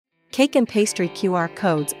Cake and pastry QR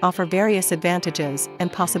codes offer various advantages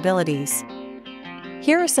and possibilities.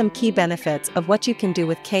 Here are some key benefits of what you can do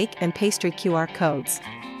with cake and pastry QR codes.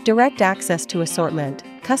 Direct access to assortment.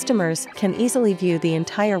 Customers can easily view the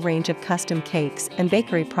entire range of custom cakes and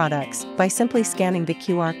bakery products by simply scanning the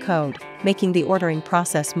QR code, making the ordering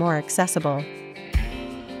process more accessible.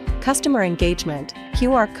 Customer engagement.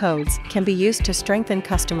 QR codes can be used to strengthen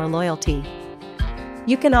customer loyalty.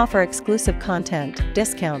 You can offer exclusive content,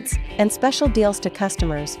 discounts, and special deals to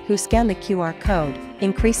customers who scan the QR code,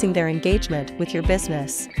 increasing their engagement with your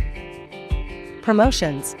business.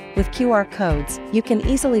 Promotions. With QR codes, you can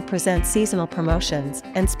easily present seasonal promotions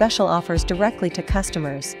and special offers directly to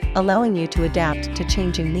customers, allowing you to adapt to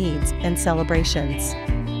changing needs and celebrations.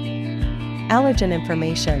 Allergen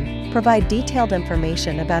Information. Provide detailed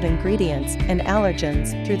information about ingredients and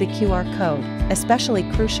allergens through the QR code, especially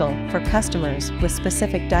crucial for customers with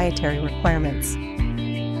specific dietary requirements.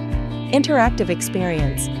 Interactive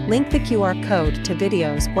experience. Link the QR code to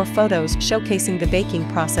videos or photos showcasing the baking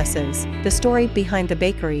processes, the story behind the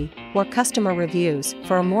bakery, or customer reviews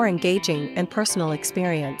for a more engaging and personal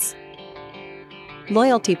experience.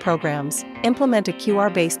 Loyalty programs. Implement a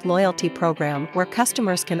QR-based loyalty program where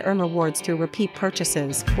customers can earn rewards through repeat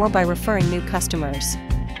purchases or by referring new customers.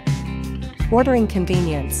 Ordering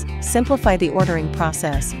convenience. Simplify the ordering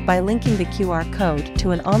process by linking the QR code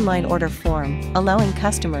to an online order form, allowing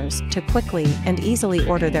customers to quickly and easily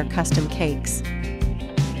order their custom cakes.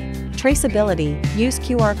 Traceability. Use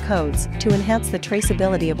QR codes to enhance the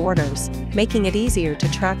traceability of orders, making it easier to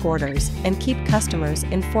track orders and keep customers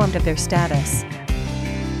informed of their status.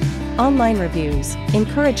 Online reviews.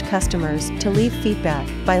 Encourage customers to leave feedback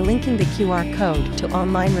by linking the QR code to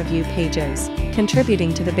online review pages,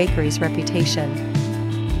 contributing to the bakery's reputation.